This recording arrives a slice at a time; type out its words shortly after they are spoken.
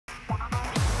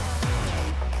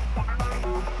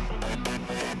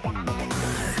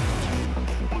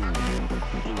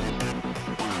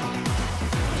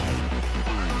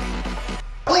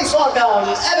welcome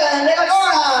Evan Evagora!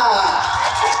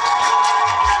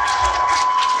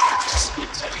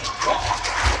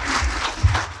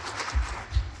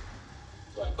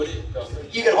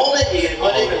 You can hold it, you can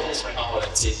put it. This one. Oh,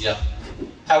 it's easier.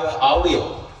 How are we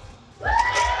all?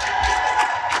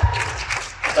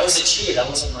 That was a cheer, that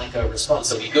wasn't like a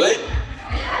response. Are we good?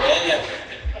 Yeah.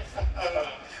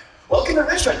 Welcome to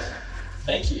Richmond.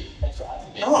 Thank you. Thanks for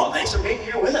having me. Oh, thanks for being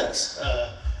here with us.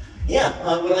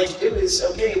 What I'd like to do is,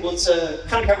 let's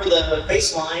kind of cover the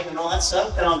baseline and all that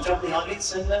stuff, then I'll jump in the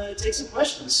audience and take some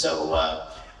questions. So,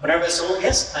 whenever it's all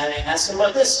guest, I ask them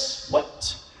about this.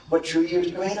 What drew you to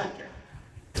becoming an actor?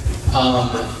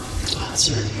 That's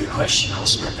a really good question. I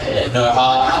wasn't prepared. No,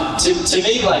 to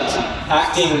me, like,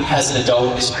 acting as an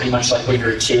adult is pretty much like when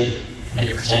you're a kid and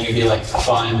you're pretending to be like a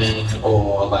fireman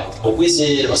or like a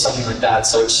wizard or something like that.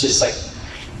 So it's just like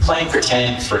playing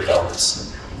pretend for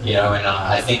adults, you know. And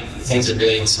I think the things that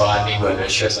really inspired me were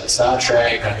shows like Star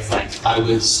Trek. I mean, like, I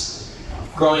was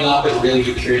growing up at a really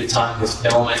good period of time with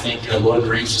film. I think, you know, Lord of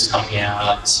the Rings was coming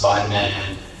out,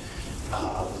 Spider-Man.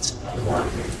 What's another one?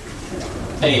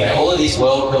 Anyway, all of these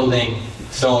world-building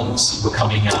films were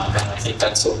coming out, and I think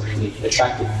that's what really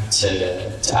attracted me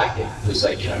to acting. It was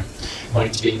like, you know,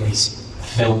 wanting to be in these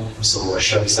films or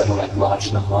shows that were like larger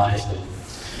than life, and,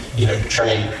 you know,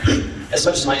 portray. As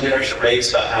much as my generation raves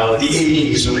about how the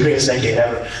 80s were the greatest decade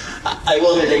ever, I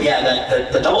will admit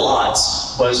that, the double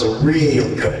odds was a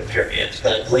real good period.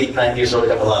 The late 90s, early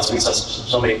double odds, we saw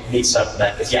so many neat stuff in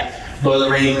that. Because, Lord of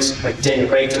the Rings, like Daniel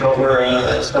Craig took over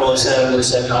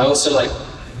 007. I also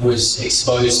was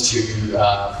exposed to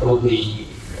probably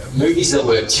movies that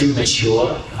were too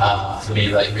mature for me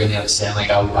to really understand. Like,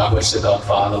 I watched The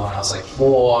Godfather when I was like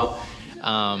 4.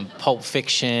 Pulp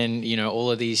Fiction, you know, all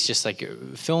of these just like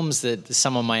films that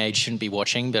someone my age shouldn't be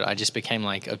watching, but I just became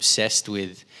like obsessed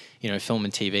with, you know, film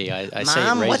and TV. I say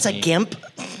Mom, what's a GIMP?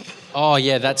 Oh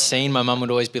yeah, that scene. My mum would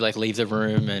always be like, leave the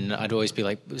room, and I'd always be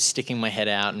like sticking my head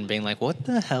out and being like, what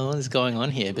the hell is going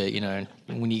on here? But, you know,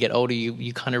 when you get older,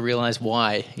 you kind of realize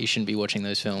why you shouldn't be watching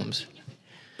those films.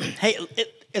 Hey,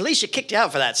 at least you kicked you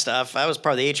out for that stuff. I was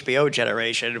part of the HBO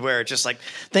generation where just like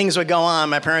things would go on.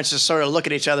 My parents just sort of look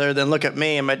at each other, then look at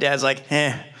me, and my dad's like,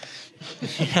 eh.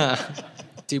 Yeah.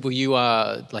 Were you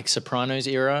like Sopranos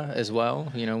era as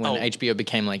well? You know, when HBO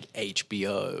became like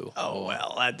HBO. Oh,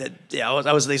 well, I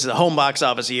was these are the home box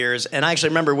office years, and I actually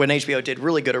remember when HBO did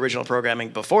really good original programming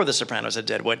before the Sopranos had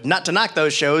did. Not to knock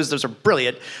those shows; those are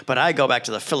brilliant. But I go back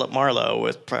to the Philip Marlowe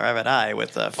with Private Eye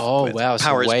with with wow,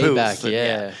 Powers so way Booth. back,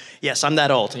 yeah. Yes, I'm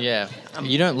that old. Yeah,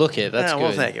 you don't look it. That's good.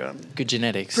 Well, thank you. Good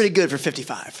genetics. Pretty good for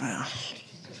 55.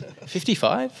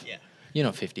 55? Yeah. You're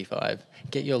not 55.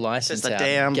 Get your license Just a out.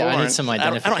 damn I born. need some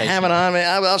identification. I don't have it on me.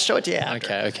 I'll show it to you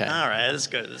after. Okay. All right, that's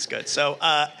good. So,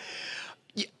 I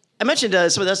mentioned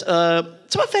some of this.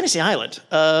 It's about Fantasy Island.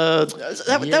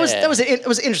 It was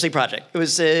an interesting project. It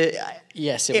was.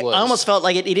 Yes, it was. I almost felt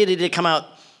like it needed to come out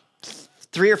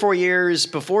 3 or 4 years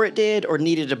before it did, or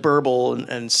needed to burble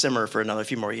and simmer for another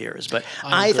few more years. But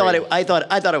I thought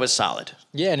it was solid.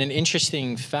 Yeah, and an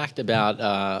interesting fact about,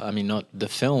 not the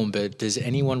film, but does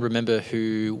anyone remember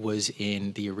who was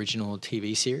in the original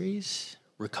TV series?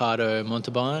 Ricardo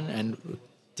Montalban, and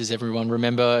does everyone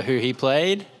remember who he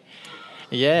played?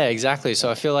 Yeah, exactly. So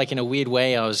I feel like in a weird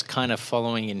way I was kind of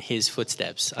following in his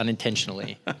footsteps,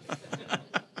 unintentionally.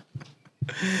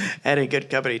 And in good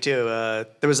company, too.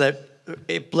 There was that...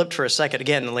 It blipped for a second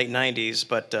again in the late 90s,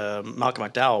 but Malcolm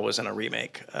McDowell was in a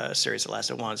remake series that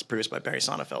lasted once, produced by Barry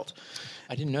Sonnenfeld.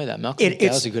 I didn't know that. Malcolm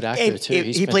McDowell's a good actor too.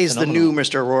 He plays the new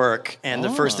Mr. O'Rourke, and the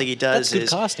first thing he does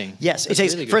that's good casting. Yes,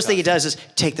 first thing he does is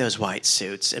take those white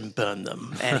suits and burn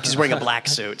them, and he's wearing a black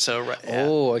suit. So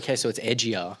oh, okay, so it's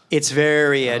edgier. It's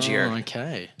very edgier. Oh,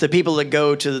 okay. The people that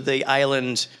go to the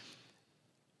island,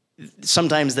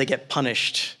 sometimes they get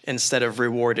punished instead of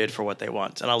rewarded for what they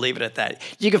want, and I'll leave it at that.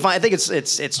 You can find. I think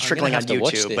it's trickling on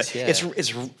YouTube, but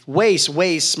it's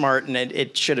way smart, and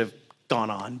it should have gone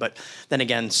on. But then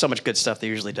again, so much good stuff that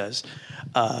usually does.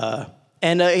 Again,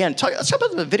 let's talk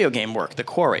about the video game work. The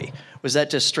Quarry, was that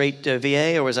just straight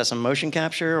VA, or was that some motion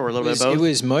capture, or a little bit of both? It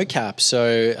was mocap.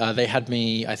 So they had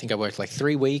me. I think I worked like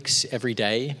 3 weeks every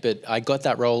day, but I got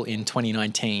that role in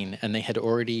 2019, and they had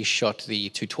already shot the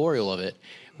tutorial of it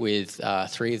with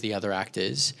 3 of the other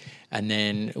actors, and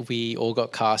then we all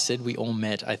got casted. We all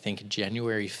met, I think,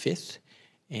 January 5th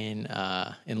in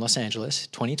Los Angeles,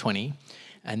 2020,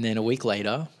 and then a week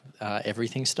later,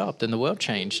 everything stopped and the world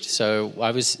changed. So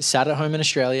I was sat at home in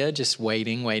Australia, just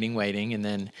waiting, and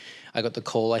then I got the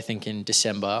call, I think, in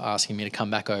December, asking me to come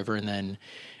back over, and then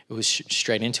it was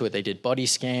straight into it. They did body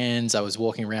scans. I was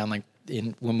walking around like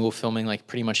when we were filming, like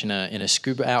pretty much in a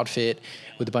scuba outfit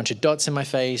with a bunch of dots in my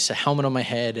face, a helmet on my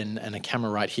head, and a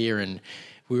camera right here. And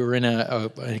we were in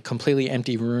a completely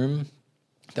empty room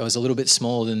that was a little bit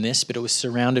smaller than this, but it was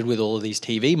surrounded with all of these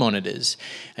TV monitors,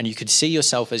 and you could see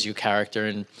yourself as your character.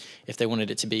 And if they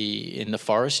wanted it to be in the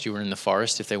forest, you were in the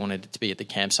forest. If they wanted it to be at the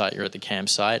campsite, you're at the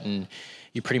campsite, and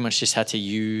you pretty much just had to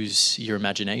use your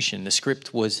imagination. The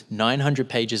script was 900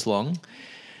 pages long.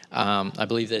 I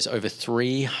believe there's over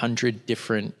 300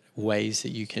 different ways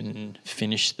that you can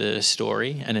finish the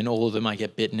story, and in all of them I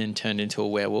get bitten and turned into a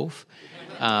werewolf.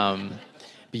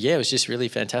 But yeah, it was just really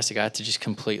fantastic. I had to just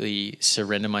completely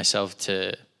surrender myself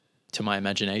to my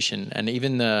imagination. And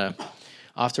even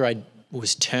after I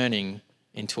was turning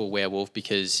into a werewolf,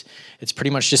 because it's pretty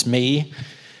much just me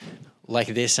like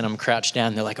this, and I'm crouched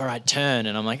down. They're like, all right, turn.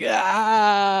 And I'm like,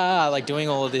 like doing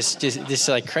all of this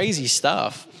like crazy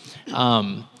stuff.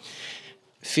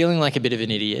 Feeling like a bit of an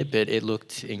idiot, but it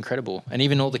looked incredible. And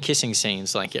even all the kissing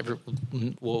scenes, like it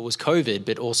was COVID,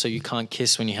 but also you can't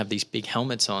kiss when you have these big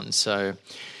helmets on. So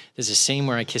there's a scene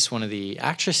where I kiss one of the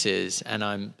actresses, and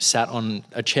I'm sat on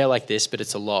a chair like this, but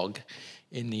it's a log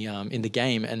in the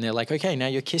game. And they're like, okay, now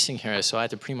you're kissing her. So I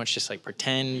had to pretty much just like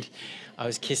pretend I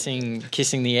was kissing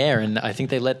the air. And I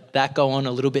think they let that go on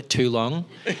a little bit too long.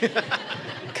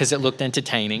 Because it looked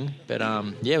entertaining, but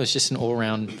yeah, it was just an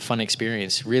all-around fun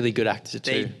experience. Really good actor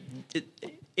too.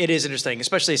 It is interesting,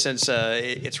 especially since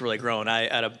it's really grown.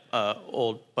 I had a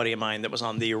old buddy of mine that was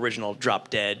on the original Drop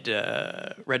Dead,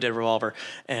 Red Dead Revolver,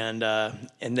 and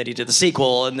then he did the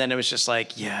sequel, and then it was just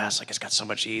like, yes, like it's got so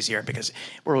much easier because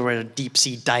we're wearing deep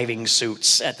sea diving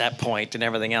suits at that point and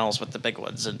everything else with the big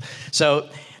ones, and so.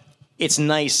 It's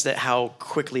nice that how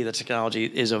quickly the technology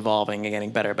is evolving and getting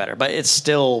better and better, but it's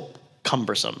still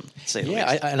cumbersome, to say the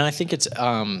least. And I think it's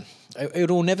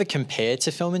it'll never compare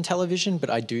to film and television,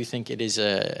 but I do think it is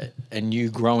a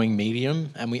new growing medium,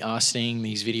 and we are seeing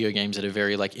these video games that are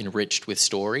very like enriched with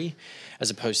story, as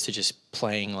opposed to just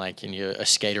playing like a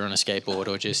skater on a skateboard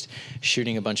or just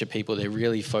shooting a bunch of people. They're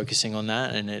really focusing on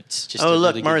that, and it's just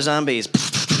look, more zombies.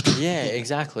 Yeah,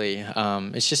 exactly.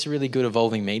 It's just a really good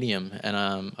evolving medium, and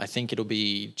I think it'll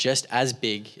be just as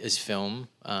big as film,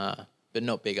 but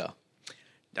not bigger.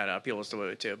 No, people still do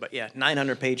it too. But yeah,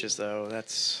 900 pages though.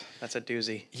 That's a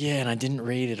doozy. Yeah, and I didn't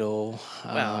read it all.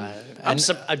 Well,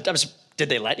 did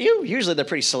they let you? Usually they're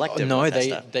pretty selective. No,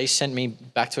 they sent me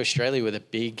back to Australia with a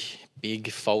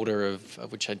big folder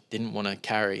of which I didn't want to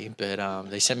carry, but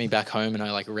they sent me back home, and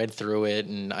I like read through it,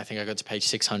 and I think I got to page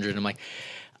 600, and I'm like,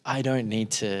 I don't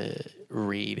need to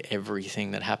read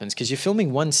everything that happens, because you're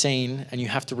filming one scene and you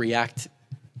have to react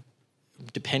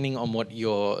depending on what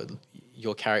your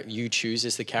character you choose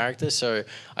as the character. So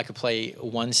I could play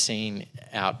one scene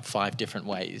out 5 different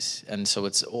ways, and so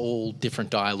it's all different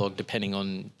dialogue depending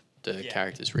on the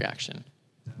character's reaction.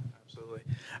 Absolutely.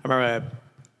 I remember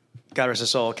God rest his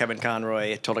soul, Kevin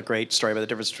Conroy told a great story about the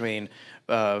difference between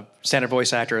standard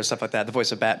voice actor and stuff like that. The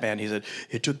voice of Batman, he said,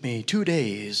 it took me 2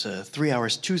 days, 3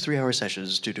 hours, 2 3-hour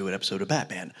sessions to do an episode of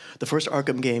Batman. The first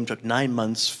Arkham game took 9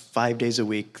 months, 5 days a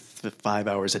week, 5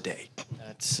 hours a day.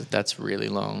 That's really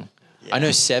long. Yeah. I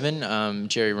know Seven,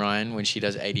 Jerry Ryan, when she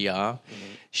does ADR,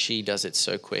 she does it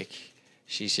so quick.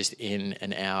 She's just in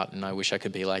and out, and I wish I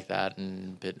could be like that.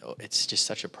 But it's just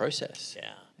such a process.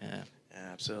 Yeah,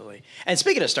 absolutely. And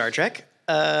speaking of Star Trek,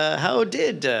 how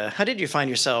did you find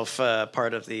yourself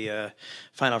part of the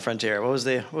Final Frontier?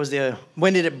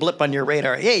 When did it blip on your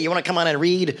radar? Hey, you want to come on and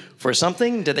read for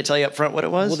something? Did they tell you up front what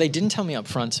it was? Well, they didn't tell me up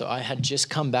front. So I had just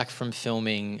come back from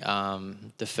filming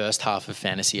the first half of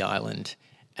Fantasy Island,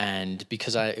 and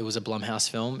because it was a Blumhouse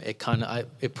film, it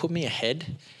put me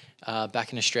ahead.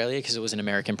 Back in Australia, because it was an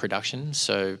American production,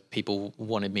 so people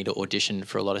wanted me to audition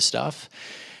for a lot of stuff.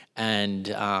 And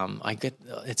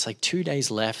it's like 2 days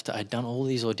left. I'd done all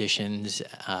these auditions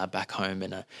back home,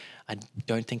 and I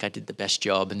don't think I did the best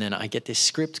job. And then I get this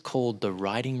script called The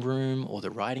Writing Room or The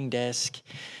Writing Desk.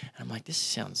 And I'm like, this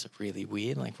sounds really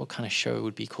weird. Like, what kind of show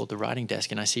would be called The Writing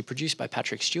Desk? And I see produced by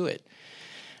Patrick Stewart.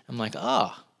 I'm like,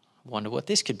 wonder what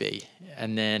this could be.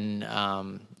 And then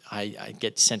I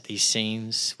get sent these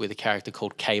scenes with a character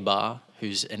called K-Bar,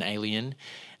 who's an alien,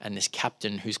 and this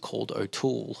captain who's called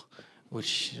O'Toole,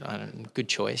 which good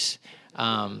choice.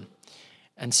 And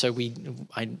so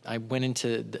I went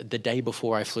into the day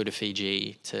before I flew to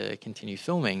Fiji to continue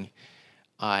filming.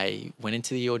 I went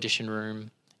into the audition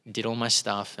room, did all my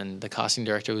stuff, and the casting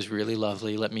director was really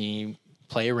lovely, let me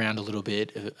play around a little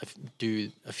bit,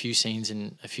 do a few scenes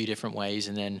in a few different ways,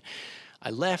 and then I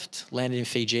left, landed in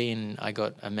Fiji, and I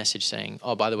got a message saying,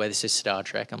 oh, by the way, this is Star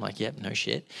Trek. I'm like, yep, no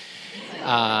shit.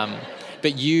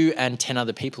 but you and 10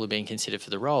 other people are being considered for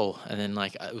the role. And then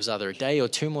like it was either a day or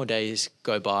 2 more days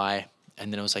go by,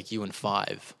 and then it was like you and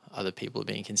 5 other people are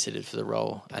being considered for the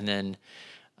role. And then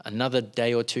another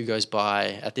day or 2 goes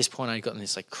by. At this point, I'd gotten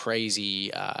this like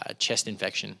crazy chest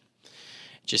infection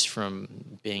just from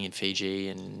being in Fiji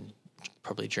and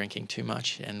probably drinking too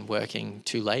much and working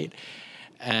too late.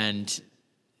 And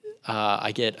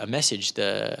I get a message,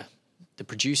 the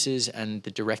producers and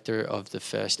the director of the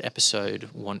first episode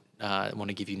want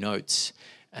to give you notes,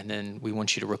 and then we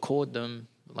want you to record them,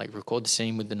 like record the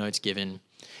scene with the notes given.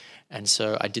 And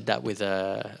so I did that with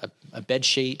a bed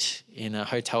sheet in a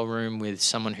hotel room with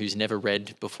someone who's never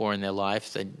read before in their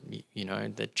life.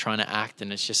 They're trying to act,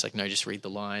 and it's just like, no, just read the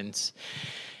lines.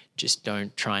 Just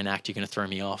don't try and act. You're going to throw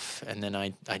me off. And then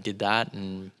I did that,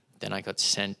 and then I got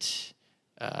sent.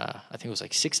 I think it was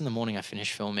like 6 a.m. I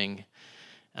finished filming,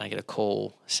 and I get a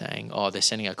call saying, "Oh, they're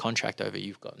sending a contract over.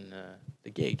 You've gotten the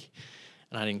gig."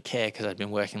 And I didn't care because I'd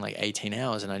been working like 18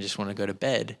 hours, and I just want to go to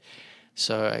bed.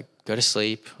 So I go to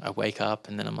sleep, I wake up,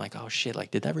 and then I'm like, oh shit,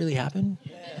 like, did that really happen?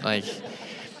 Yeah. Like,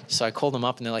 so I call them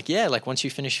up, and they're like, yeah, like once you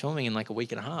finish filming in like a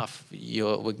week and a half,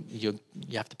 you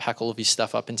have to pack all of your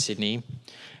stuff up in Sydney,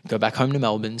 go back home to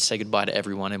Melbourne, say goodbye to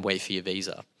everyone, and wait for your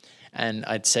visa. And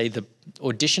I'd say the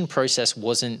audition process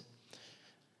wasn't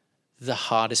the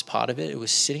hardest part of it. It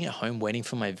was sitting at home waiting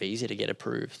for my visa to get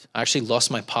approved. I actually lost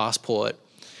my passport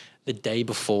the day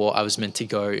before I was meant to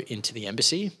go into the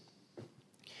embassy.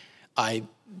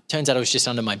 Turns out it was just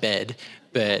under my bed,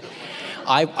 but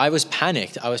I was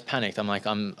panicked. I'm like,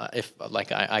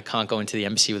 I can't go into the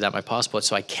embassy without my passport.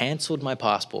 So I canceled my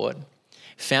passport,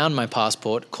 found my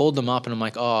passport, called them up, and I'm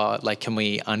like, oh, like, can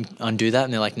we undo that?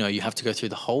 And they're like, no, you have to go through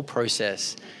the whole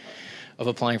process of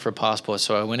applying for a passport.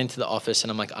 So I went into the office, and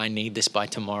I'm like, I need this by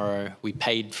tomorrow. We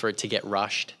paid for it to get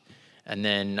rushed. And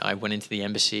then I went into the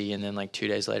embassy, and then like 2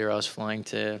 days later, I was flying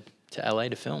to LA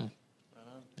to film.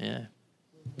 Yeah.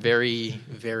 Very,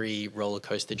 very roller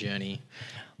coaster journey.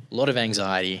 A lot of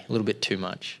anxiety, a little bit too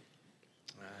much.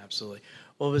 Absolutely.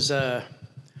 What was the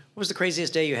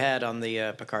craziest day you had on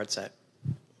the Picard set?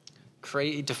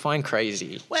 Define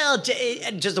crazy. Well,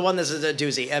 just the one that's a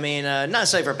doozy. I mean, not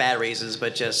necessarily for bad reasons,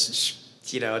 but just,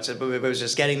 it was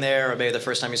just getting there, or maybe the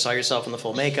first time you saw yourself in the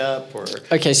full makeup, or...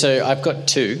 Okay, so I've got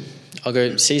 2. I'll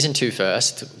go season 2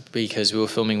 first, because we were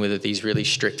filming with these really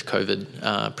strict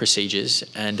COVID procedures,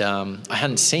 and I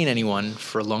hadn't seen anyone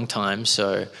for a long time.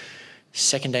 So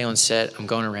second day on set, I'm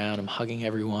going around, I'm hugging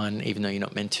everyone, even though you're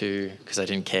not meant to, because I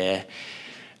didn't care.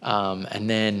 And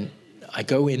then I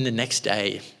go in the next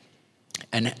day,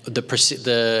 and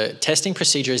the testing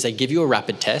procedure is they give you a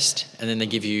rapid test, and then they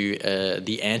give you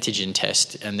the antigen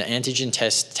test, and the antigen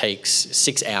test takes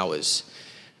 6 hours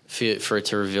for it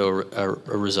to reveal a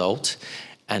result,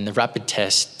 and the rapid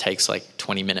test takes like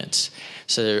 20 minutes.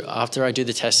 So after I do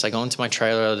the test, I go into my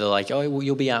trailer, they're like, oh, well,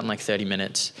 you'll be out in like 30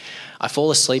 minutes. I fall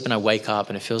asleep and I wake up,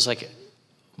 and it feels like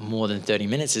more than 30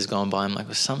 minutes has gone by. I'm like,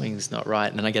 well, something's not right.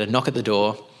 And then I get a knock at the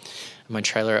door of my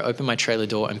trailer. I open my trailer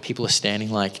door, and people are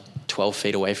standing like 12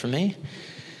 feet away from me.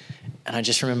 And I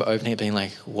just remember opening it, being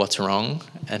like, what's wrong?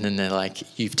 And then they're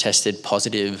like, you've tested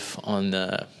positive on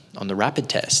the rapid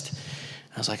test.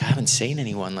 I was like, I haven't seen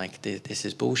anyone. Like, this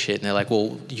is bullshit. And they're like,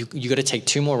 well, you got to take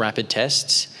 2 more rapid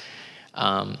tests,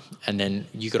 and then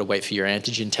you got to wait for your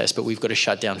antigen test, but we've got to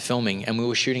shut down filming. And we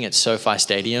were shooting at SoFi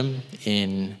Stadium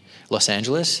in Los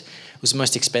Angeles. It was the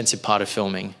most expensive part of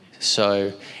filming.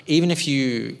 So even if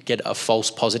you get a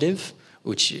false positive,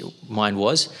 which mine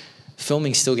was,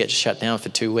 filming still gets shut down for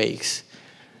 2 weeks.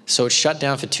 So it's shut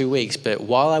down for 2 weeks, but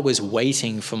while I was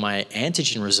waiting for my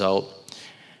antigen result,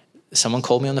 someone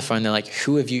called me on the phone. They're like,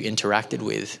 who have you interacted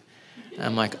with? And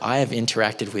I'm like, I have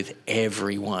interacted with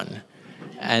everyone.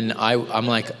 And I'm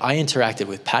like, I interacted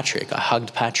with Patrick. I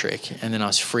hugged Patrick. And then I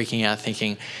was freaking out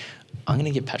thinking, I'm going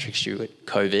to give Patrick Stewart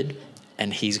COVID,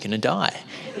 and he's going to die.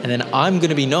 And then I'm going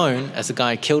to be known as the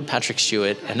guy who killed Patrick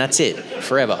Stewart, and that's it,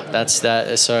 forever. That's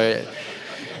that. So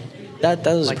that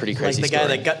was a pretty crazy story. Like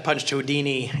the guy that gut punched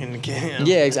Houdini.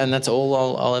 Yeah, and that's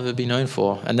all I'll ever be known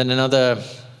for. And then another...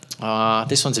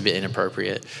 this one's a bit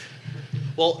inappropriate.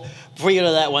 Well, before you go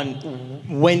to that one,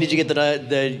 when did you get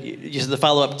the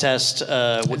follow-up test?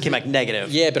 What came back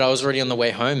negative? Yeah, but I was already on the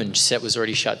way home, and set was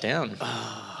already shut down.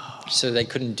 So they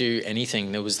couldn't do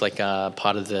anything. There was like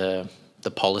part of the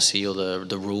policy or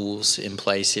the rules in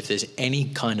place. If there's any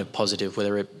kind of positive,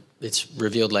 whether it's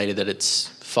revealed later that it's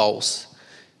false,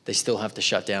 they still have to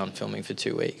shut down filming for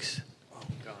 2 weeks.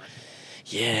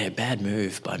 Yeah, bad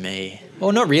move by me.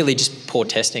 Well, not really, just poor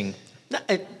testing.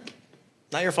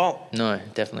 Not your fault. No,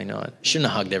 definitely not. Shouldn't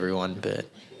have hugged everyone, but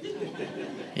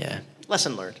yeah.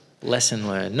 Lesson learned. Lesson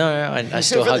learned. No, I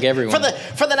still hug everyone.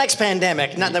 For the next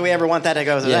pandemic. Not that we ever want that to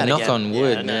go through that knock again. on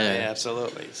wood. Yeah,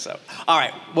 absolutely. So, all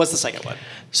right. What's the second one?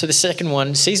 So the second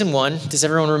one, season 1. Does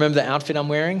everyone remember the outfit I'm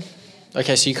wearing?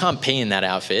 Okay, so you can't pee in that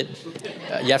outfit.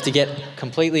 You have to get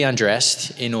completely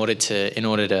undressed in order to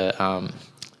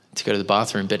go to the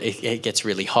bathroom. But it gets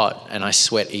really hot, and I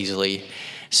sweat easily.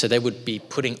 So they would be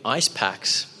putting ice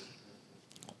packs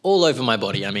all over my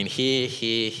body. I mean,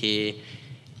 here,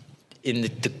 in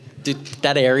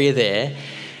that area there,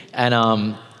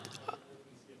 and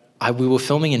we were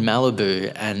filming in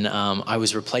Malibu, and I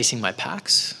was replacing my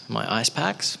ice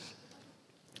packs,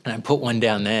 and I put one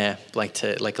down there, like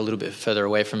a little bit further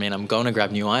away from me, and I'm going to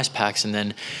grab new ice packs, and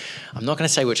then I'm not going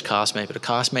to say which castmate, but a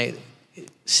castmate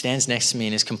stands next to me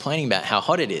and is complaining about how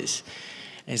hot it is,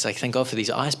 and he's like, "Thank God for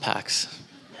these ice packs."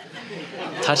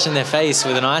 Touching their face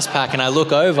with an ice pack, and I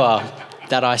look over,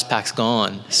 that ice pack's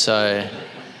gone. So.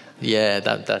 Yeah,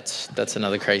 that's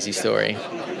another crazy story.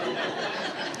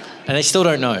 And they still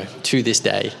don't know to this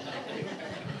day.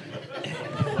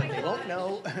 They won't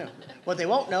know. What they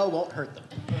won't know won't hurt them.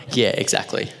 Yeah,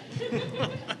 exactly.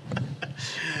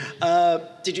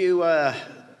 Did you...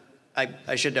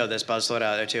 I should know this, but I'll slow it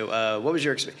out there too. What was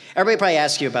your experience? Everybody probably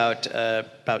asks you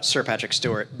about Sir Patrick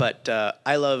Stewart, but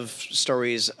I love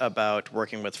stories about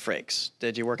working with Frakes.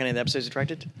 Did you work on any of the episodes you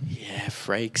directed? Yeah,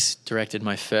 Frakes directed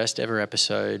my first ever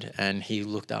episode, and he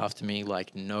looked after me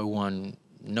like no one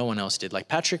else did. Like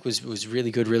Patrick was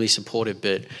really good, really supportive,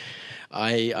 but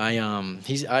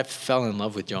I fell in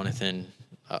love with Jonathan.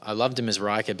 I loved him as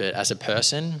Riker, but as a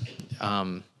person.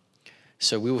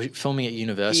 So we were filming at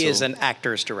Universal. He is an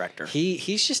actor's director.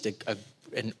 He's just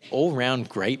an all-round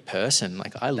great person.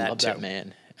 Like, I love that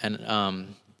man.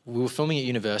 And we were filming at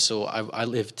Universal. I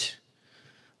lived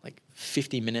like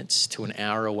 50 minutes to an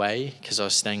hour away because I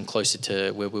was staying closer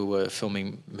to where we were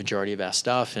filming majority of our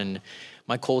stuff. And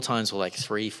my call times were like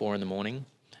 3, 4 in the morning.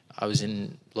 I was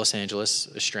in Los Angeles,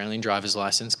 Australian driver's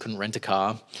license, couldn't rent a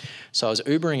car. So I was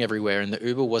Ubering everywhere, and the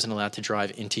Uber wasn't allowed to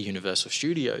drive into Universal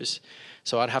Studios.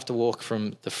 So I'd have to walk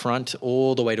from the front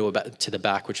all the way to the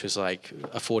back, which was like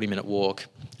a 40-minute walk.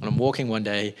 And I'm walking one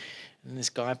day, and this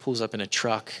guy pulls up in a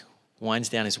truck, winds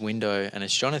down his window, and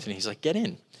it's Jonathan. He's like, "Get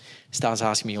in." Starts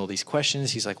asking me all these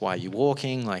questions. He's like, "Why are you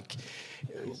walking? Like,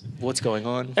 what's going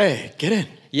on?" Hey, get in.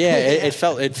 Yeah, it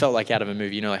felt like out of a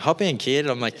movie. You know, like, "Hop in, kid."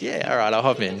 I'm like, "Yeah, all right, I'll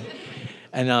hop in."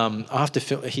 And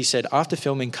he said, "After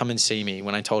filming, come and see me,"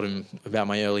 when I told him about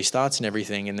my early starts and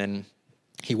everything. And then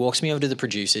he walks me over to the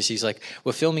producers. He's like,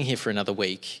 "We're filming here for another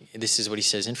week." This is what he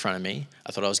says in front of me.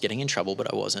 I thought I was getting in trouble,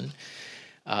 but I wasn't.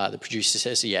 The producer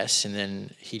says yes, and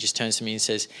then he just turns to me and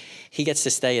says, he gets to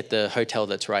stay at the hotel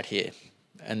that's right here.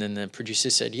 And then the producer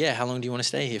said, "Yeah, how long do you want to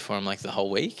stay here for?" I'm like, "The whole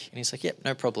week?" And he's like, "Yep,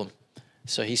 no problem."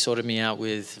 So he sorted me out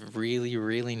with really,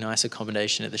 really nice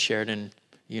accommodation at the Sheraton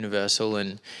Universal,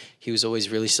 and he was always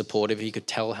really supportive. He could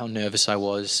tell how nervous I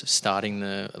was starting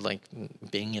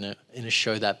being in a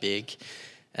show that big.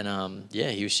 And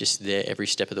he was just there every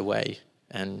step of the way,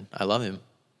 and I love him.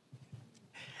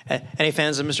 Any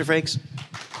fans of Mr. Frakes?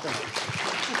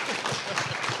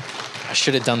 I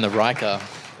should have done the Riker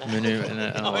maneuver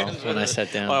when I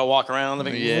sat down. I'll walk around the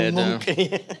big... Yeah, no.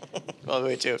 Well,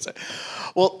 way too.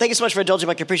 Well, thank you so much for indulging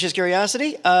my capricious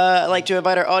curiosity. I'd like to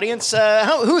invite our audience.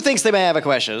 Who thinks they may have a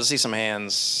question? Let's see some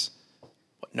hands.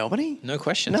 What, nobody? No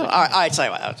questions. No. All right. Tell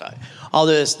you what. I'll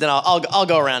do this. Then I'll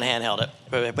go around handheld it.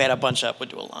 If we had a bunch up, we'll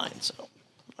do a line. So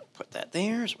I'll put that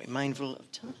there. So be mindful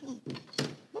of time.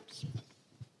 Whoops.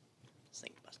 This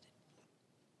thing's busted.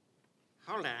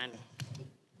 Hold on.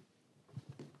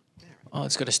 Oh,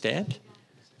 it's got a stand?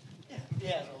 Yeah,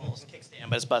 it's a little kickstand,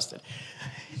 but it's busted.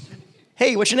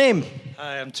 Hey, what's your name?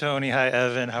 Hi, I'm Tony. Hi,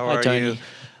 Evan. How Hi, are Tony.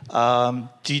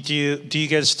 you? Do you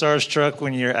get starstruck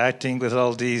when you're acting with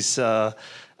all these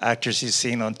actors you've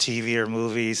seen on TV or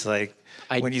movies, like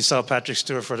when you saw Patrick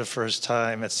Stewart for the first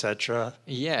time, etc.?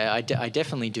 Yeah, I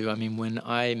definitely do. I mean, when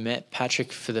I met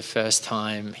Patrick for the first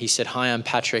time, he said, "Hi, I'm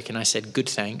Patrick," and I said, "Good,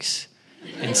 thanks,"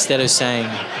 instead of saying,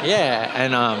 yeah.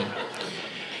 And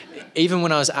even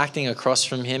when I was acting across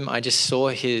from him, I just saw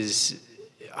his...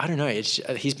 I don't know,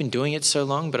 he's been doing it so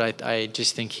long, but I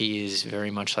just think he is very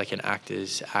much like an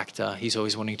actor's actor. He's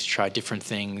always wanting to try different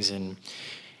things. And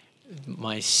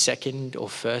my second or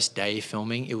first day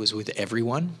filming, it was with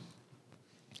everyone.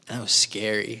 And that was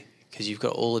scary because you've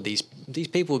got all of these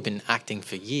people who've been acting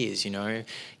for years, you know,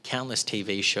 countless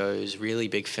TV shows, really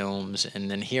big films.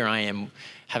 And then here I am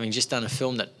having just done a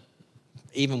film that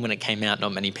even when it came out,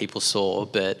 not many people saw,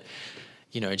 but...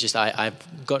 You know, just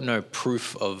I've got no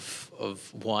proof of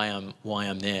why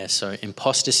I'm there. So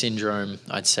imposter syndrome,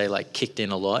 I'd say, like kicked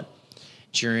in a lot.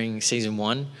 during season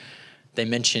 1, they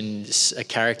mentioned a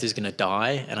character's going to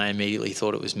die, and I immediately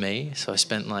thought it was me. So I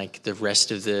spent like the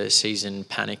rest of the season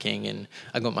panicking, and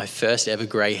I got my first ever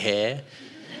grey hair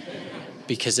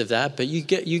because of that. But you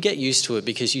get used to it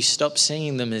because you stop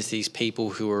seeing them as these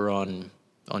people who are on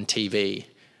TV,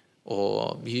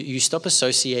 or you stop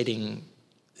associating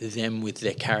them with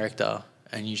their character,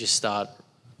 and you just start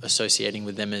associating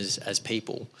with them as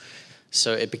people.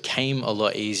 So it became a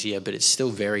lot easier, but it's still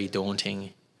very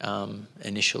daunting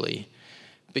initially.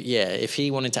 But yeah, if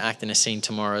he wanted to act in a scene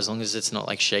tomorrow, as long as it's not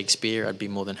like Shakespeare, I'd be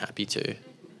more than happy to.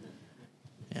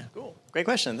 Yeah. Cool. Great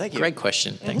question. Thank you. Great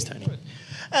question. Thanks, Tony.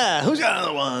 Who's got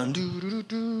another one?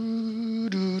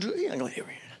 Yeah, go here.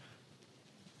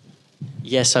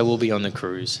 Yes, I will be on the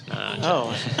cruise.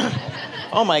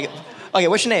 Oh my. Okay,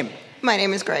 what's your name? My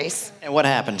name is Grace. And what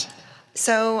happened?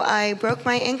 So I broke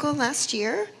my ankle last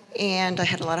year, and I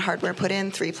had a lot of hardware put in,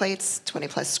 3 plates, 20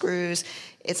 plus screws.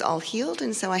 It's all healed,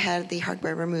 and so I had the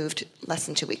hardware removed less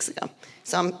than 2 weeks ago.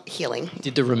 So I'm healing.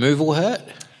 Did the removal hurt?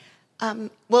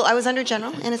 Well, I was under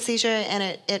general anesthesia,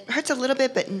 and it hurts a little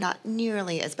bit, but not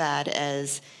nearly as bad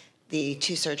as the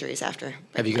 2 surgeries after.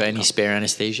 Have you got any spare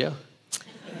anesthesia?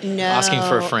 No. Asking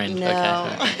for a friend.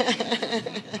 No. Okay.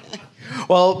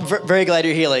 Well, very glad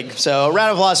you're healing. So a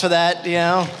round of applause for that,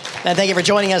 And thank you for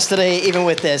joining us today, even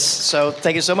with this. So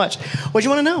thank you so much. What do you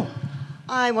want to know?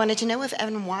 I wanted to know if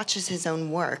Evan watches his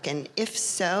own work, and if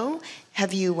so,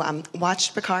 have you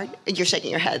watched Picard? You're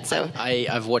shaking your head, so.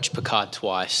 I've watched Picard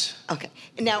twice. Okay.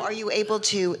 Now, are you able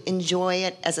to enjoy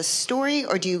it as a story,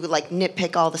 or do you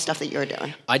nitpick all the stuff that you're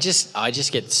doing? I just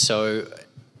get so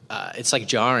it's like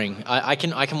jarring. I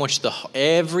can watch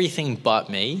everything but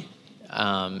me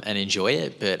and enjoy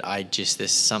it, but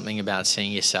there's something about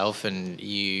seeing yourself and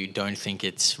you don't think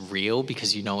it's real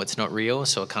because you know it's not real,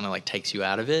 so it kind of takes you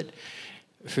out of it.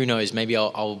 Who knows? Maybe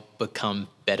I'll become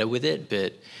better with it,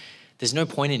 but there's no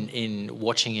point in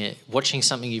watching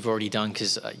something you've already done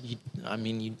because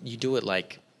you do it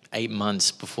 8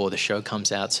 months before the show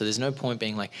comes out, so there's no point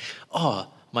being like, oh,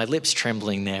 my lip's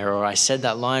trembling there, or I said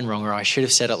that line wrong, or I should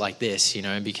have said it like this,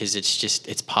 because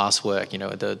it's past work,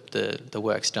 the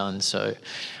work's done. So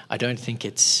I don't think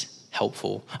it's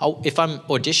helpful. If I'm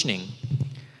auditioning,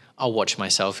 I'll watch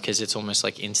myself because it's almost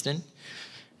like instant.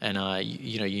 And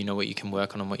you know what you can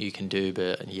work on and what you can do,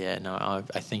 but yeah, no,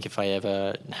 I think if I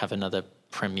ever have another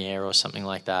premiere or something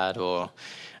like that, or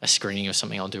a screening or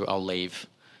something, I'll leave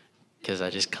because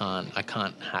I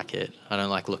can't hack it. I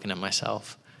don't like looking at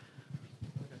myself.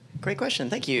 Great question,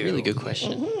 thank you. Really good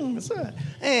question. Mm-hmm. What's that?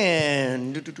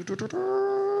 And here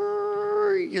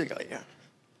we go. Yeah.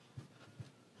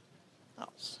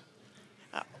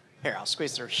 Here, I'll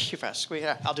squeeze through you fast. Squeeze.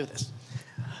 I'll do this.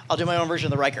 I'll do my own version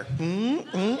of the Riker.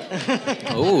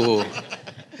 Mm-hmm. Ooh.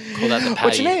 Call that the Patty.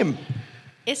 What's your name?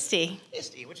 Isty.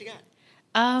 Isty, what you got?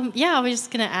 I was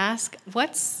just going to ask,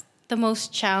 what's the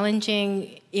most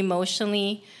challenging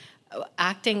emotionally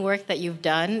acting work that you've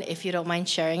done, if you don't mind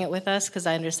sharing it with us, because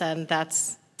I understand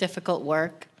that's difficult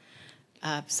work.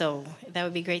 So that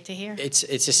would be great to hear. It's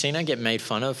a scene I get made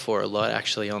fun of for a lot,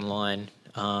 actually, online.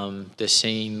 The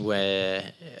scene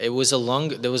where there was a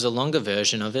longer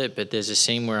version of it, but there's a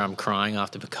scene where I'm crying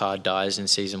after Picard dies in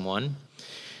season 1,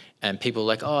 and people are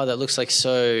like, oh, that looks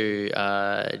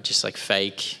so just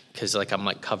fake, because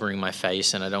I'm covering my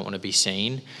face and I don't want to be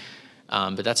seen.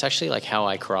 But that's actually how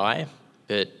I cry.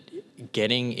 But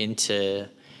getting into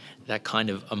that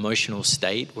kind of emotional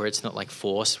state where it's not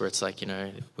forced, where it's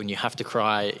when you have to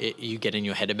cry, you get in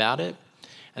your head about it,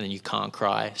 and then you can't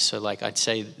cry. So I'd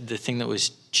say the thing that was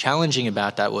challenging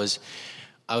about that was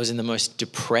I was in the most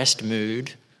depressed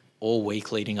mood all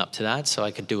week leading up to that, so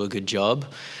I could do a good job.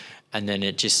 And then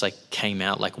it just came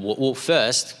out well,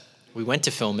 first we went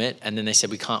to film it, and then they said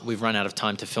we've run out of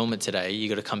time to film it today. You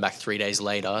got to come back 3 days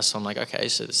later. So I'm like, okay,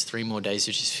 so there's 3 more days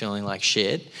of just feeling like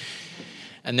shit.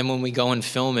 And then when we go and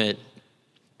film it,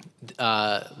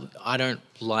 I don't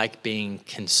like being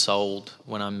consoled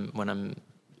when I'm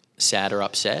sad or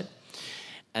upset.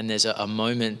 And there's a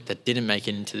moment that didn't make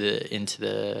it into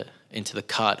the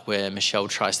cut where Michelle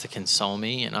tries to console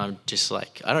me, and I'm just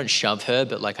I don't shove her,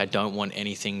 but I don't want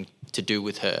anything to do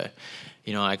with her.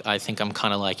 I think I'm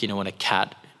kind of when a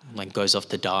cat goes off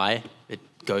to die, it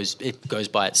goes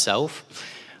by itself.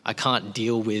 I can't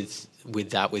deal with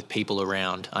that with people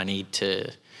around. I need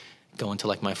to go into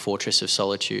my fortress of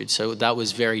solitude. So that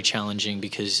was very challenging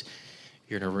because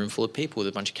you're in a room full of people with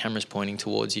a bunch of cameras pointing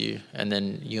towards you, and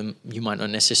then you might not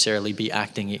necessarily be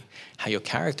acting how your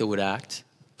character would act.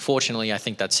 Fortunately, I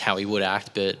think that's how he would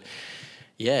act, but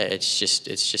it's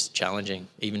just challenging,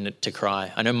 even to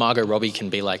cry. I know Margot Robbie can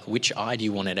be like, which eye do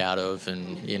you want it out of?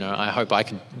 And, you know, I hope I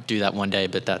could do that one day,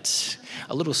 but that's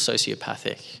a little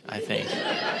sociopathic, I think.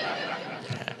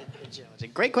 Yeah.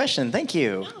 Great question. Thank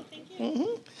you. Oh, thank you.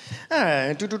 Mm-hmm. All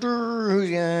right.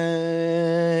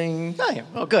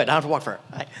 Oh, good. I don't have to walk for it.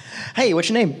 Hi. Hey, what's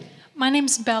your name? My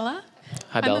name's Bella.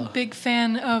 Hi, Bella. I'm a big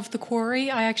fan of The Quarry.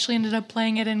 I actually ended up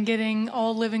playing it and getting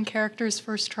all living characters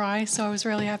first try, so I was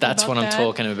really happy That's about what that. I'm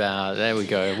talking about. There we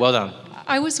go. Well done.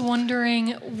 I was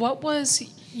wondering, what was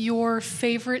your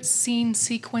favorite scene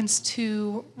sequence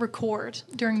to record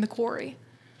during The Quarry?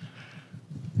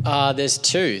 There's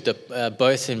two.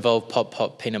 Both involve Pop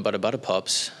Pop Peanut Butter Butter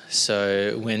Pops.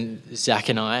 So when Zach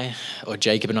and I, or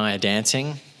Jacob and I, are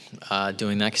dancing,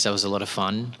 doing that because that was a lot of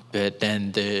fun. But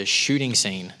then the shooting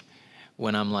scene,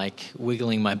 when I'm like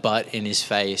wiggling my butt in his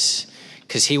face,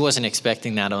 because he wasn't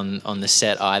expecting that on the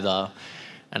set either.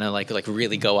 And I like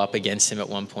really go up against him at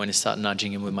one point and start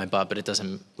nudging him with my butt, but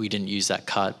we didn't use that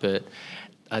cut. But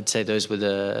I'd say those were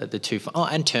the two. Oh,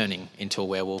 and turning into a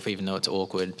werewolf, even though it's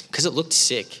awkward, because it looked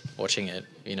sick watching it,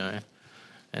 you know.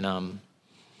 And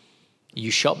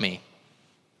you shot me.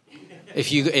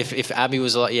 If Abby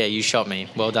was like, yeah, you shot me.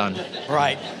 Well done.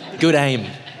 Right. Good aim.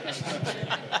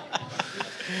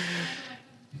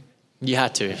 You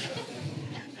had to.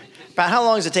 About how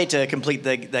long does it take to complete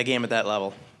that game at that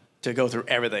level? To go through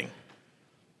everything?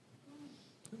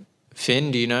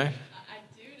 Finn, do you know? I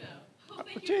do know. Oh,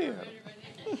 thank you.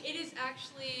 It is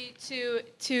actually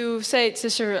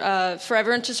for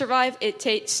everyone to survive, it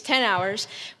takes 10 hours,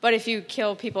 but if you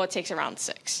kill people, it takes around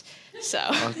 6. So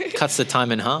Well, cuts the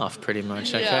time in half, pretty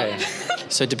much. Okay. Yeah.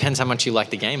 So it depends how much you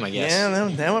like the game, I guess. Yeah,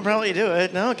 that would probably do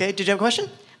it. No, okay. Did you have a question?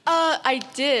 I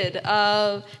did.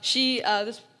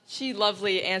 She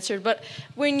lovely answered, but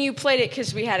when you played it,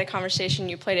 because we had a conversation,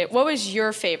 you played it, what was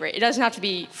your favorite? It doesn't have to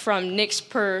be from Nick's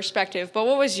perspective, but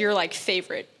what was your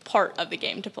favorite part of the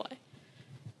game to play?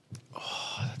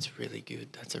 Oh, that's really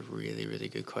good. That's a really, really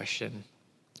good question.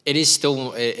 It's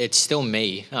still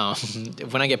me.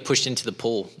 When I get pushed into the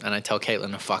pool and I tell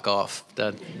Caitlin to fuck off,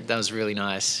 that was really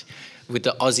nice. With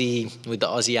the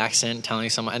Aussie accent, telling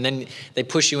someone, and then they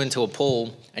push you into a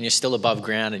pool and you're still above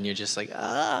ground and you're just like,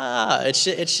 it's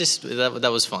just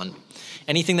that was fun.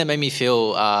 Anything that made me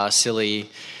feel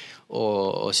silly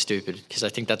or stupid, because I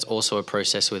think that's also a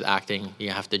process with acting. You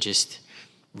have to just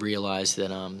realize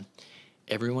that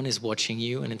everyone is watching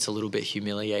you and it's a little bit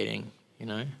humiliating, you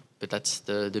know. But that's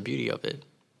the beauty of it.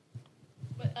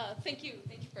 But thank you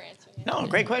for answering it. No,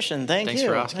 great question. Thanks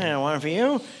for asking. And one for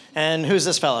you. And who's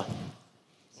this fella?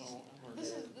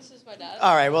 This is my dad.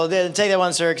 All right, well, take that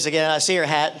one, sir, because again, I see your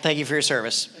hat. Thank you for your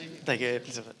service. Thank you.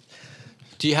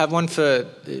 Do you have one for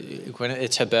when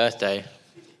it's her birthday?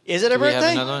 Is it her birthday? Do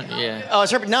we have another one? Yeah. Oh,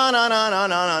 it's her.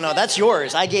 No. That's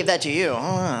yours. I gave that to you.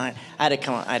 I had to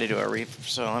come on. I had to do a reef.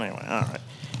 So anyway, all right.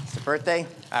 It's the birthday.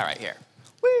 All right, here.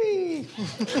 Whee!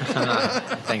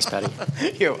 Thanks, Patty.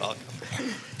 You're welcome.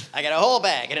 I got a whole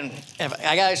bag, and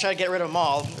I gotta try to get rid of them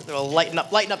all. They'll lighten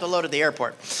up the load at the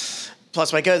airport.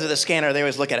 Plus, when I go through the scanner, they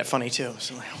always look at it funny too.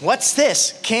 So, what's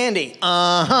this? Candy.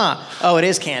 Oh, it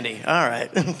is candy. All right.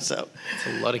 So. It's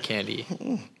a lot of candy.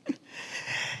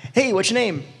 Hey, what's your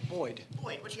name? Boyd.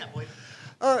 Boyd, what you got, Boyd?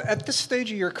 At this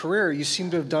stage of your career, you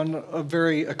seem to have done a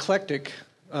very eclectic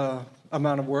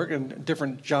amount of work and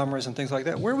different genres and things like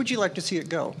that. Where would you like to see it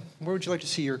go? Where would you like to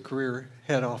see your career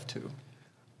head off to?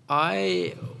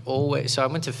 I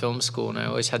went to film school and I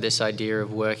always had this idea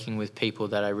of working with people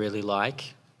that I really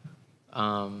like.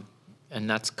 And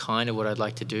that's kind of what I'd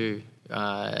like to do.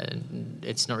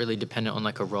 It's not really dependent on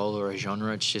a role or a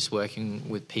genre. It's just working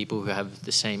with people who have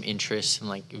the same interests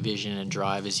and vision and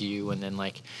drive as you, and then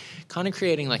kind of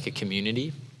creating a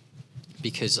community,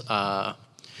 because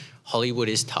Hollywood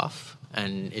is tough.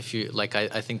 And if you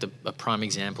I think a prime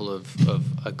example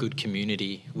of a good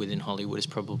community within Hollywood is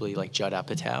probably Judd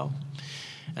Apatow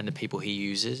and the people he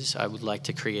uses. I would like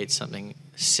to create something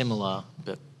similar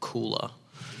but cooler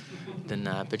than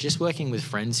that. But just working with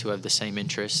friends who have the same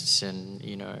interests, and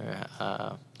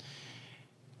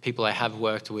people I have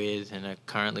worked with and are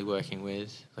currently working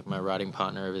with, my writing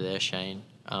partner over there, Shane.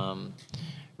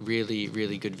 Really,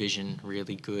 really good vision,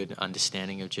 really good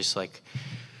understanding of just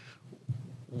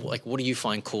what do you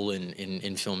find cool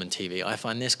in film and TV? I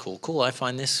find this cool. Cool, I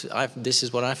find this. This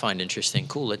is what I find interesting.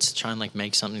 Cool, let's try and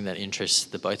make something that interests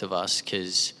the both of us.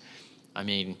 Because,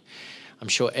 I'm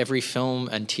sure every film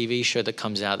and TV show that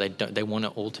comes out, they want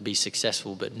it all to be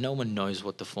successful, but no one knows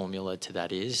what the formula to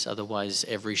that is. Otherwise,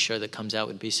 every show that comes out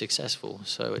would be successful.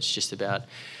 So it's just about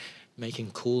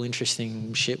making cool,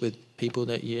 interesting shit with people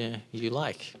that you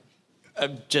like.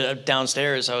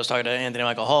 downstairs, I was talking to Anthony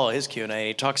Michael Hall, his Q&A.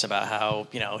 He talks about how,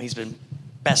 he's been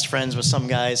best friends with some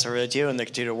guys who are at you, and they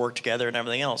continue to work together and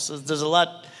everything else. There's a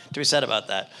lot to be said about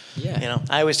that. Yeah.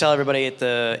 I always tell everybody at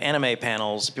the anime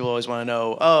panels, people always want to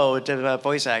know, it's about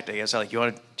voice acting. It's like, you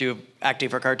want to do acting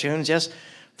for cartoons? Yes.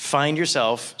 Find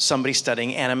yourself somebody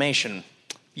studying animation.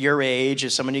 Your age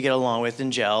is someone you get along with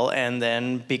and gel, and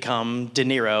then become De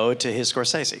Niro to his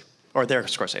Scorsese, or their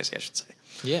Scorsese, I should say.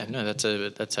 Yeah, no,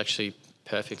 that's actually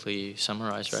perfectly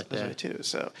summarized right there. Too.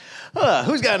 So,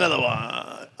 who's got another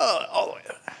one? All the way.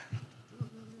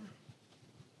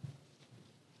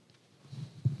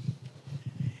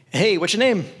 Hey, what's your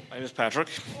name? My name is Patrick.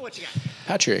 What you got?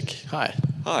 Patrick, hi.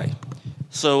 Hi.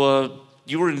 So,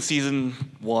 you were in season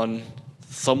 1,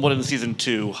 somewhat in season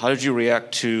 2. How did you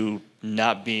react to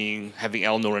not having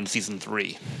Eleanor in season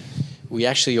 3? We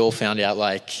actually all found out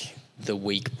the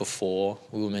week before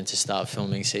we were meant to start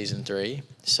filming season 3.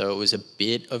 So it was a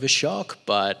bit of a shock,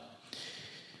 but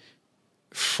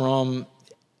from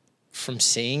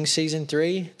seeing season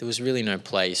 3, there was really no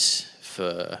place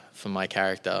for my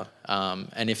character.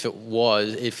 And if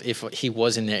he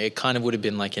was in there, it kind of would have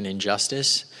been like an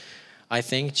injustice, I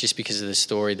think, just because of the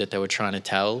story that they were trying to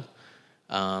tell.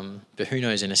 But who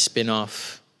knows, in a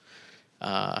spin-off,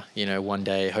 one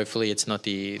day, hopefully it's not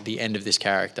the end of this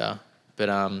character.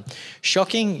 But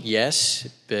shocking, yes,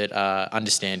 but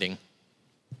understanding.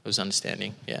 It was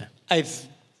understanding, yeah. I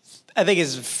think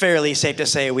it's fairly safe to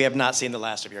say we have not seen the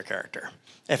last of your character.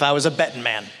 If I was a betting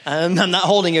man, I'm not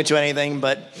holding you to anything,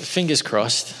 but fingers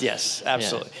crossed. Yes,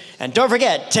 absolutely. Yeah. And don't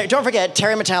forget,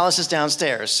 Terry Metalis is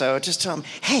downstairs. So just tell him,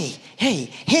 hey,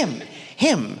 him.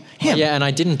 Yeah, and I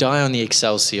didn't die on the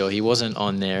Excelsior. He wasn't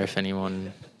on there. If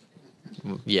anyone,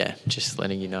 just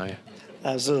letting you know.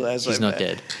 Absolutely. He's not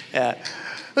dead. Yeah.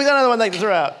 Who's got another one I'd like to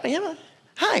throw out? Yeah.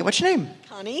 Hi, what's your name?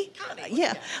 Connie?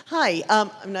 Yeah. Hi.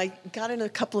 I got in a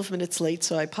couple of minutes late,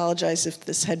 so I apologize if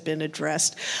this had been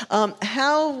addressed.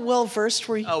 How well versed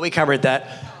were you? Oh, we covered that.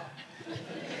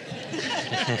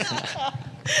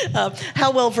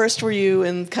 How well versed were you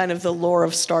in kind of the lore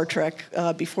of Star Trek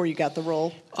before you got the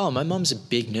role? Oh, my mom's a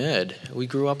big nerd. We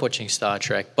grew up watching Star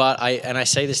Trek, but I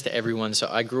say this to everyone. So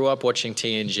I grew up watching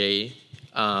TNG.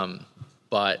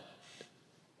 But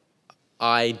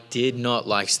I did not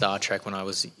like Star Trek when I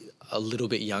was a little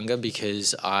bit younger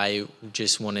because I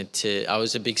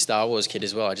was a big Star Wars kid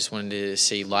as well. I just wanted to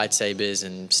see lightsabers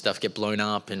and stuff get blown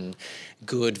up and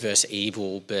good versus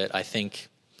evil. But I think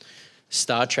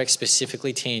Star Trek,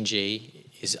 specifically TNG,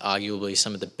 is arguably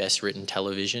some of the best written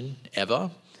television ever.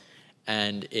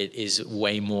 And it is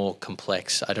way more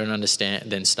complex. I don't understand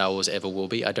than Star Wars ever will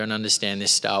be. I don't understand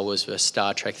this Star Wars versus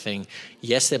Star Trek thing.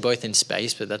 Yes, they're both in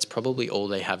space, but that's probably all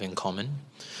they have in common.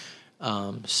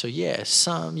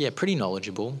 Pretty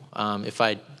knowledgeable. If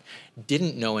I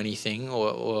didn't know anything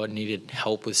or needed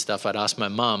help with stuff, I'd ask my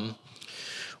mum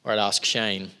or I'd ask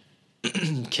Shane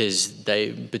because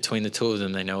between the two of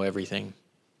them, they know everything.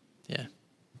 Yeah.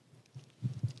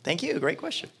 Thank you. Great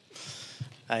question.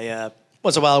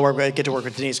 Once in a while, I get to work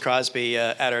with Denise Crosby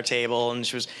at our table, and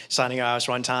she was signing off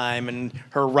one time, and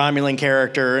her Romulan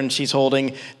character, and she's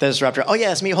holding the disruptor. Oh,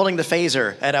 yeah, it's me holding the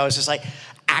phaser. And I was just like,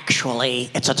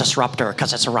 actually, it's a disruptor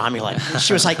because it's a Romulan. And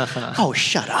she was like, oh,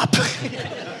 shut up.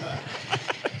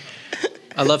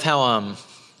 I love how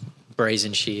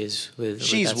brazen she is with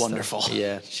She's that wonderful. Stuff.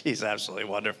 Yeah. She's absolutely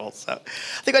wonderful. So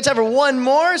I think I have time for one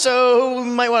more, so who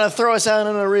might want to throw us out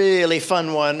on a really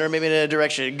fun one, or maybe in a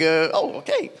direction to go. Oh,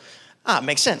 okay.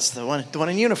 Makes sense. The one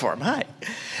in uniform. Hi.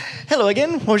 Hello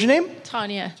again. What was your name?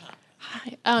 Tanya.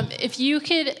 Hi. If you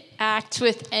could act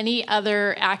with any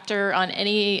other actor on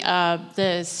any of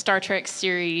the Star Trek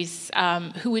series,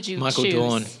 who would you Michael choose?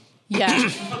 Dorn. Yeah.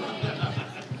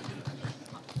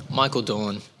 Michael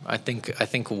Dorn. I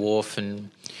think Worf, and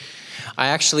I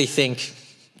actually think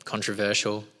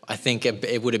controversial. I think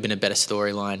it would have been a better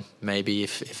storyline maybe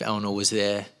if Eleanor was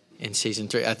there in season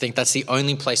 3. I think that's the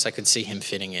only place I could see him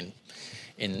fitting in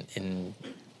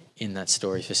that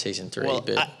story for season 3. Well,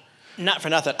 but not for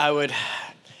nothing,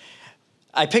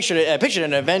 I pictured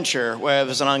an adventure where it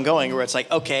was an ongoing, where it's like,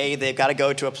 okay, they've got to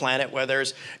go to a planet where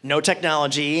there's no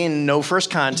technology and no first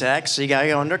contact, so you got to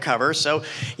go undercover. So,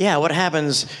 yeah, what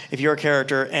happens if your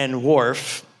character and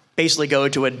Worf basically go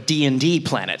to a D&D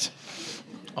planet?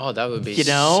 Oh, that would be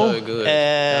so good.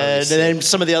 And then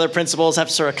some of the other principals have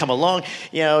to sort of come along.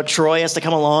 Troy has to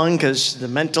come along because the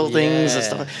mental things and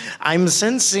stuff. I'm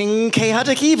sensing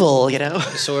chaotic evil,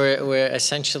 So we're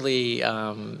essentially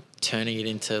turning it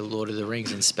into Lord of the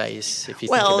Rings in space, if you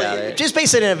think about it. Just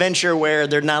basically an adventure where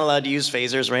they're not allowed to use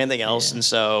phasers or anything else, and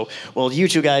so, you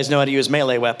two guys know how to use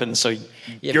melee weapons, so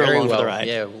you're along for the ride.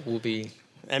 Yeah, we'll be...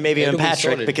 And maybe even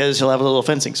Patrick, because he'll have a little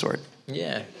fencing sword.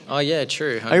 Yeah. Oh, yeah,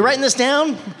 true. Are you writing this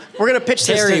down? We're going to pitch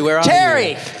this. Terry, where are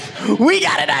you? We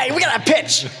got it. We got a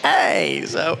pitch. Hey,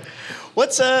 so...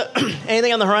 What's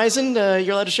anything on the horizon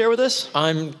you're allowed to share with us?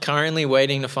 I'm currently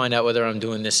waiting to find out whether I'm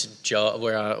doing this job.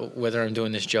 Whether I'm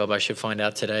doing this job, I should find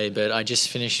out today. But I just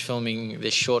finished filming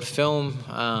this short film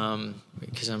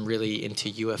because I'm really into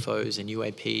UFOs and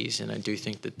UAPs, and I do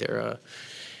think that there are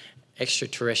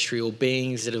extraterrestrial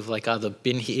beings that have either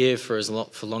been here for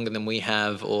longer than we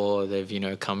have, or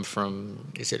they've come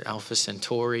from, is it Alpha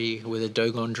Centauri, where the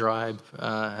Dogon tribe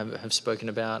have spoken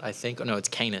about, I think. Oh no, it's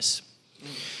Canis.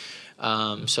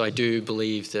 So I do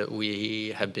believe that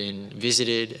we have been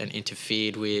visited and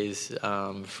interfered with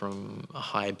from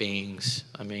higher beings.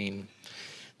 I mean,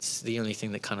 it's the only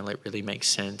thing that kind of really makes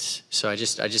sense. So I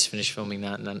just finished filming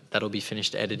that, and then that'll be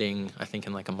finished editing, I think,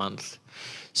 in a month.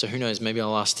 So who knows? Maybe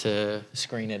I'll ask to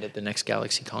screen it at the next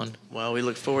GalaxyCon. Well, we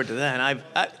look forward to that. And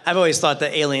I've always thought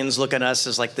that aliens look at us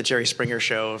as the Jerry Springer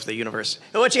show of the universe.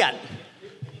 What you got?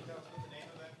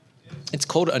 It's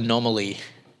called Anomaly.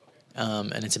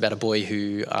 And it's about a boy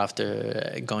who,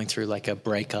 after going through a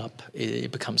breakup,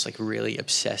 it becomes really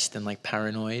obsessed and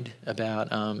paranoid about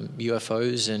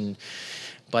UFOs. And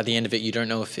by the end of it, you don't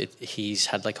know if he's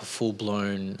had a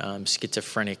full-blown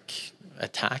schizophrenic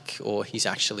attack or he's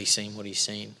actually seen what he's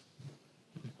seen.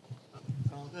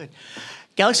 All good.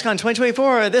 GalaxyCon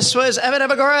 2024, this was Evan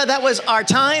Evagora. That was our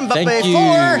time. But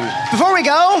before we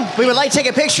go, we would like to take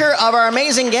a picture of our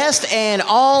amazing guest and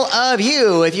all of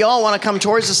you. If you all want to come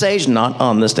towards the stage, not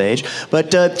on the stage,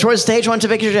 but towards the stage, want to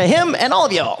take a picture of him and all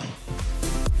of you all.